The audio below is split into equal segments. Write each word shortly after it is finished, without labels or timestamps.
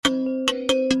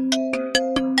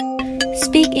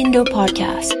Speak Indo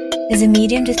Podcast is a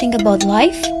medium to think about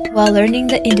life while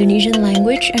learning the Indonesian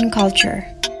language and culture.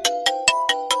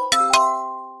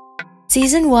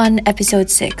 Season 1,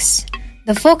 Episode 6,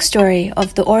 The Folk Story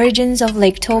of the Origins of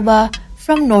Lake Toba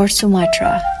from North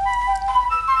Sumatra.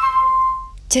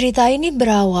 Cerita ini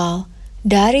berawal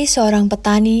dari seorang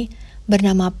petani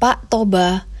bernama Pak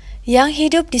Toba yang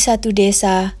hidup di satu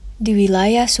desa di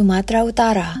wilayah Sumatera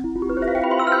Utara.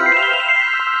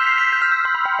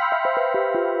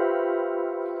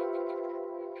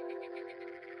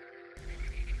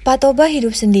 Pak Toba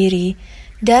hidup sendiri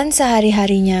dan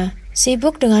sehari-harinya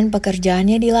sibuk dengan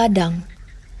pekerjaannya di ladang.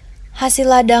 Hasil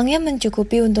ladangnya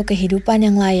mencukupi untuk kehidupan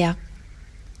yang layak.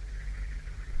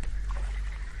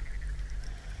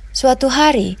 Suatu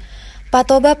hari,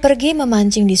 Pak Toba pergi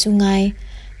memancing di sungai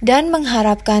dan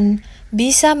mengharapkan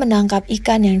bisa menangkap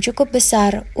ikan yang cukup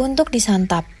besar untuk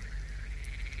disantap.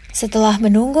 Setelah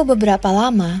menunggu beberapa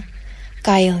lama,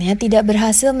 kailnya tidak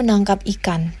berhasil menangkap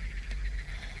ikan.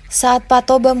 Saat Pak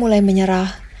Toba mulai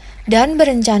menyerah dan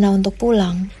berencana untuk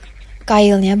pulang,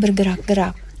 kailnya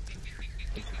bergerak-gerak.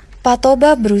 Pak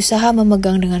Toba berusaha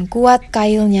memegang dengan kuat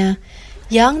kailnya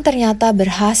yang ternyata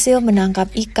berhasil menangkap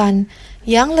ikan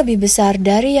yang lebih besar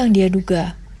dari yang dia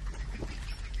duga.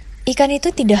 Ikan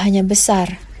itu tidak hanya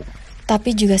besar,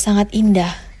 tapi juga sangat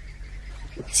indah.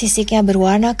 Sisiknya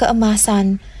berwarna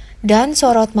keemasan dan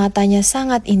sorot matanya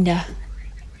sangat indah.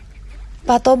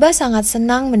 Pak Toba sangat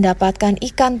senang mendapatkan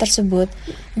ikan tersebut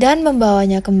dan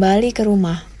membawanya kembali ke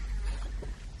rumah.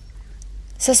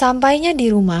 Sesampainya di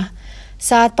rumah,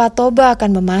 saat Pak Toba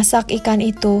akan memasak ikan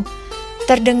itu,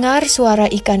 terdengar suara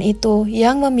ikan itu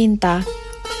yang meminta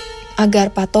agar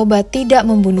Pak Toba tidak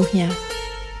membunuhnya.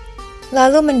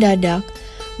 Lalu mendadak,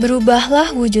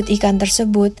 berubahlah wujud ikan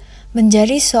tersebut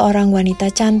menjadi seorang wanita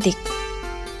cantik.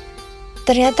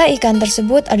 Ternyata ikan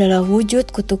tersebut adalah wujud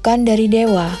kutukan dari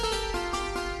dewa.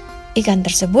 Ikan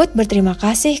tersebut berterima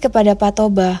kasih kepada Pak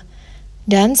Toba,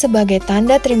 dan sebagai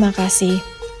tanda terima kasih,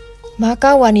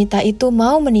 maka wanita itu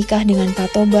mau menikah dengan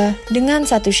Pak Toba dengan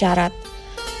satu syarat,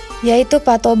 yaitu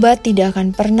Pak Toba tidak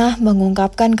akan pernah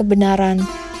mengungkapkan kebenaran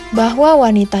bahwa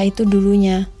wanita itu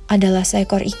dulunya adalah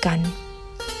seekor ikan.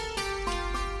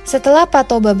 Setelah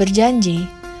Pak Toba berjanji,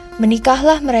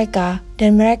 menikahlah mereka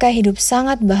dan mereka hidup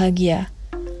sangat bahagia.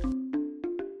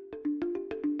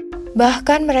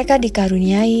 Bahkan mereka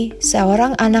dikaruniai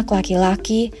seorang anak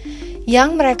laki-laki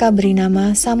yang mereka beri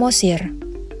nama Samosir.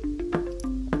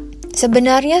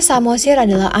 Sebenarnya Samosir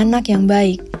adalah anak yang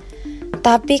baik,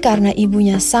 tapi karena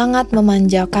ibunya sangat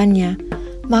memanjakannya,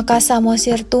 maka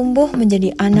Samosir tumbuh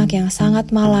menjadi anak yang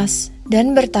sangat malas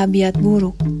dan bertabiat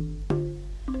buruk.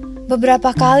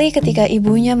 Beberapa kali ketika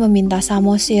ibunya meminta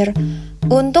Samosir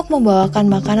untuk membawakan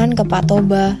makanan ke Pak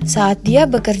Toba saat dia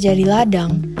bekerja di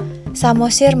ladang,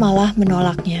 Samosir malah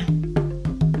menolaknya.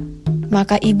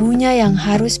 Maka ibunya yang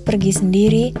harus pergi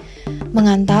sendiri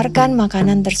mengantarkan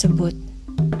makanan tersebut.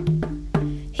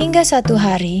 Hingga satu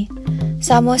hari,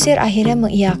 Samosir akhirnya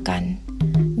mengiyakan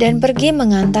dan pergi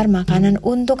mengantar makanan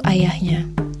untuk ayahnya.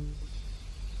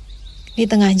 Di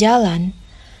tengah jalan,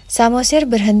 Samosir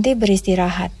berhenti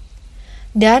beristirahat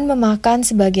dan memakan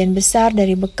sebagian besar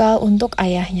dari bekal untuk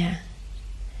ayahnya.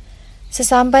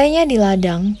 Sesampainya di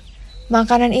ladang,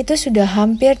 makanan itu sudah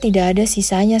hampir tidak ada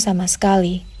sisanya sama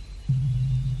sekali.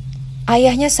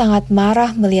 Ayahnya sangat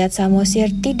marah melihat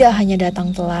Samosir tidak hanya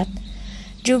datang telat,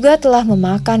 juga telah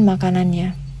memakan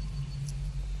makanannya.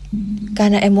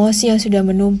 Karena emosi yang sudah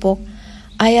menumpuk,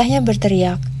 ayahnya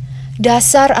berteriak,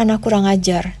 "Dasar anak kurang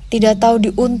ajar, tidak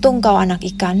tahu diuntung kau anak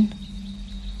ikan."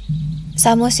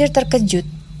 Samosir terkejut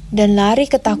dan lari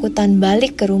ketakutan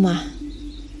balik ke rumah.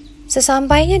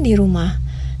 Sesampainya di rumah,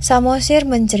 Samosir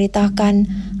menceritakan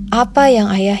apa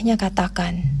yang ayahnya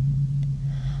katakan.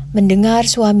 Mendengar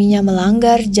suaminya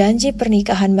melanggar janji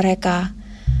pernikahan mereka,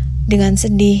 dengan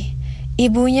sedih,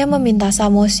 ibunya meminta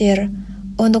Samosir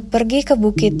untuk pergi ke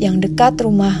bukit yang dekat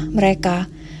rumah mereka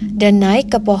dan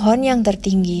naik ke pohon yang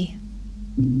tertinggi.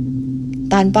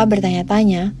 Tanpa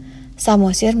bertanya-tanya,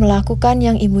 Samosir melakukan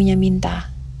yang ibunya minta.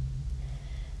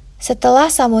 Setelah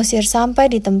Samosir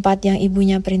sampai di tempat yang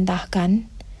ibunya perintahkan,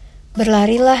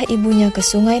 berlarilah ibunya ke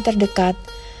sungai terdekat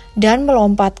dan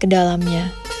melompat ke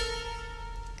dalamnya.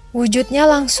 Wujudnya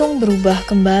langsung berubah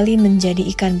kembali menjadi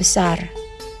ikan besar.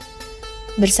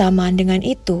 Bersamaan dengan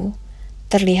itu,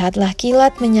 terlihatlah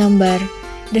kilat menyambar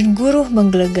dan guruh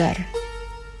menggelegar.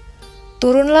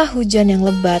 Turunlah hujan yang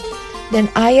lebat dan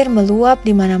air meluap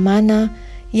di mana-mana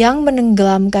yang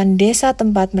menenggelamkan desa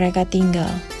tempat mereka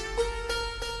tinggal.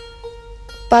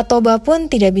 Pak Toba pun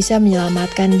tidak bisa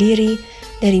menyelamatkan diri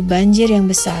dari banjir yang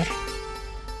besar.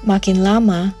 Makin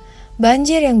lama,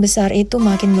 banjir yang besar itu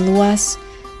makin meluas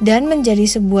dan menjadi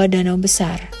sebuah danau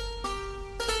besar.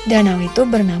 Danau itu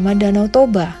bernama Danau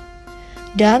Toba,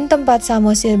 dan tempat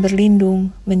Samosir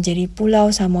berlindung menjadi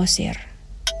Pulau Samosir.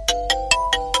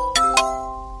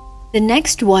 The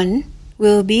next one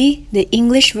will be the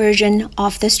English version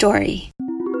of the story.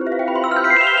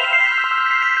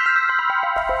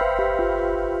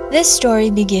 This story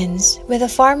begins with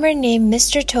a farmer named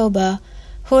Mr. Toba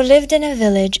who lived in a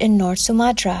village in North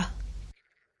Sumatra.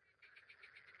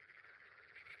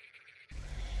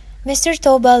 Mr.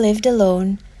 Toba lived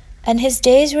alone, and his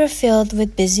days were filled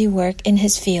with busy work in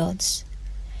his fields.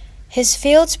 His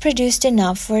fields produced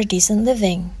enough for a decent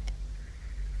living.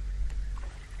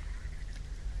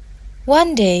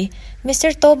 One day, Mr.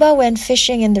 Toba went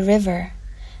fishing in the river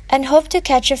and hoped to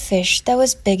catch a fish that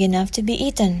was big enough to be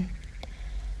eaten.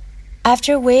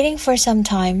 After waiting for some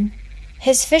time,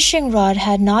 his fishing rod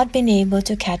had not been able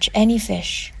to catch any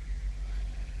fish.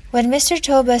 When Mr.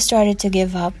 Toba started to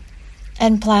give up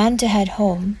and planned to head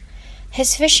home,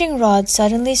 his fishing rod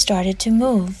suddenly started to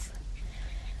move.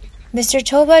 Mr.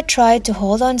 Toba tried to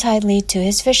hold on tightly to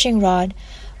his fishing rod,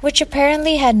 which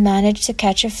apparently had managed to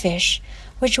catch a fish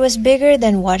which was bigger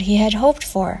than what he had hoped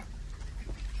for.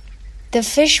 The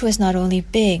fish was not only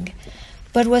big,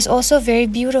 but was also very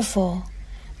beautiful.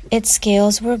 Its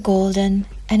scales were golden,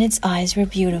 and its eyes were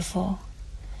beautiful.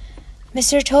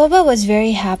 Mr. Toba was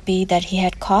very happy that he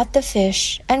had caught the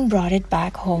fish and brought it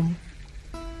back home.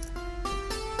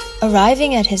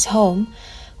 Arriving at his home,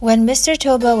 when Mr.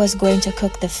 Toba was going to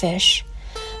cook the fish,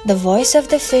 the voice of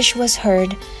the fish was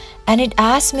heard, and it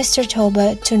asked Mr.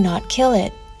 Toba to not kill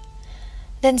it.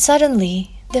 Then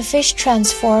suddenly, the fish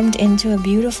transformed into a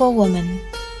beautiful woman.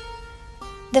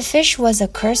 The fish was a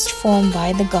cursed form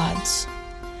by the gods.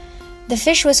 The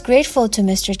fish was grateful to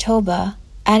Mr. Toba,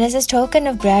 and as a token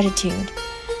of gratitude,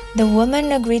 the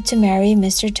woman agreed to marry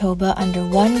Mr. Toba under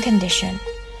one condition,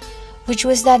 which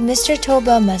was that Mr.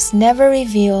 Toba must never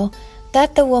reveal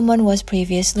that the woman was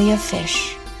previously a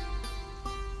fish.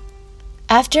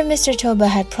 After Mr. Toba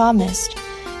had promised,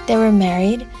 they were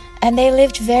married and they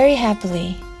lived very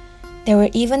happily. They were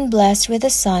even blessed with a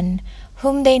son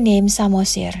whom they named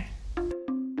Samosir.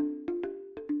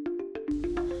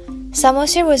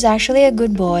 Samosir was actually a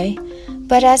good boy,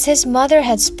 but as his mother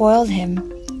had spoiled him,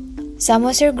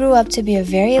 Samosir grew up to be a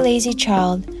very lazy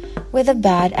child with a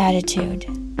bad attitude.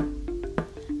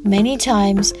 Many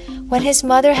times, when his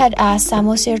mother had asked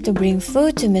Samosir to bring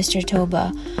food to Mr.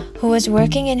 Toba, who was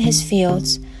working in his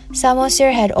fields,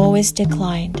 Samosir had always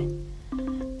declined.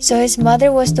 So his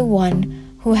mother was the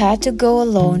one who had to go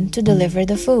alone to deliver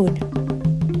the food.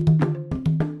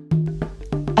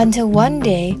 Until one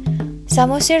day,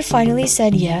 Samosir finally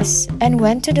said yes and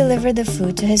went to deliver the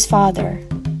food to his father.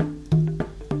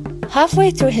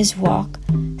 Halfway through his walk,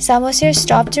 Samosir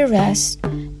stopped to rest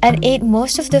and ate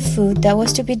most of the food that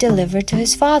was to be delivered to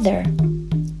his father.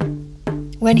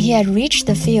 When he had reached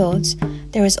the fields,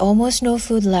 there was almost no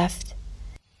food left.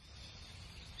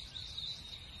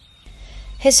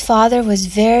 His father was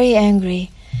very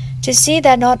angry to see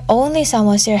that not only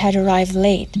Samosir had arrived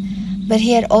late, but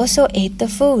he had also ate the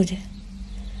food.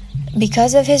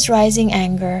 Because of his rising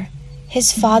anger, his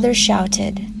father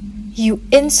shouted, "You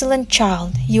insolent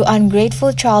child, you ungrateful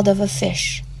child of a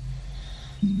fish."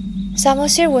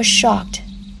 Samosir was shocked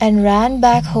and ran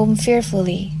back home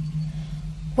fearfully.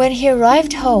 When he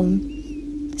arrived home,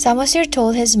 Samosir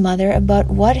told his mother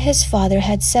about what his father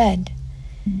had said.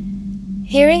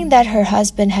 Hearing that her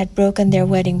husband had broken their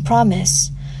wedding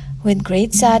promise, with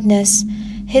great sadness,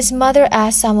 his mother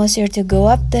asked Samosir to go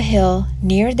up the hill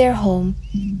near their home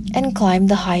and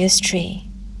climb the highest tree.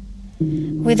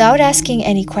 Without asking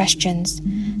any questions,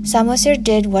 Samosir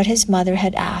did what his mother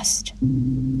had asked.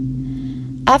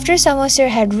 After Samosir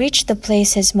had reached the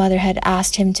place his mother had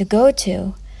asked him to go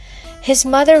to, his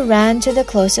mother ran to the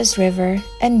closest river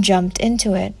and jumped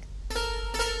into it.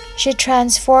 She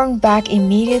transformed back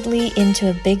immediately into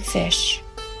a big fish.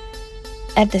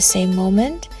 At the same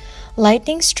moment,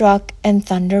 lightning struck and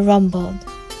thunder rumbled.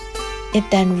 It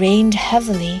then rained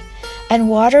heavily,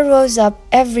 and water rose up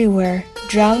everywhere,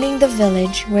 drowning the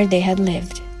village where they had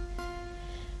lived.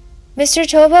 Mr.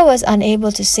 Toba was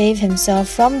unable to save himself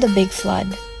from the big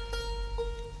flood.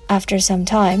 After some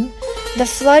time, the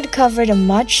flood covered a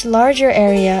much larger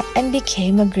area and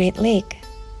became a great lake.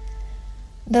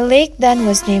 The lake then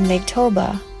was named Lake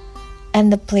Toba,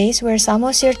 and the place where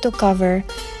Samosir took cover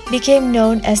became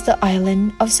known as the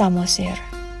island of Samosir.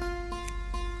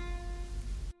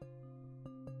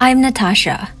 I'm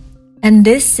Natasha, and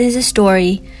this is a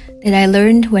story that I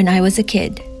learned when I was a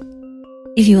kid.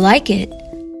 If you like it,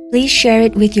 please share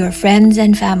it with your friends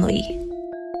and family.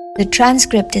 The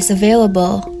transcript is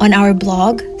available on our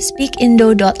blog,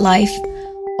 speakindo.life,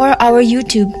 or our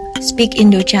YouTube, Speak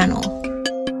Indo channel.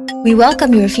 We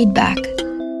welcome your feedback.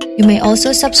 You may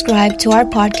also subscribe to our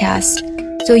podcast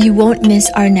so you won't miss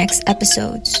our next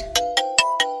episodes.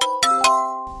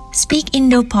 Speak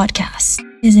Indo Podcast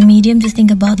is a medium to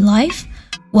think about life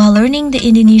while learning the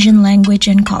Indonesian language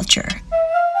and culture.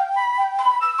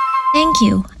 Thank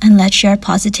you, and let's share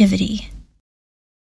positivity.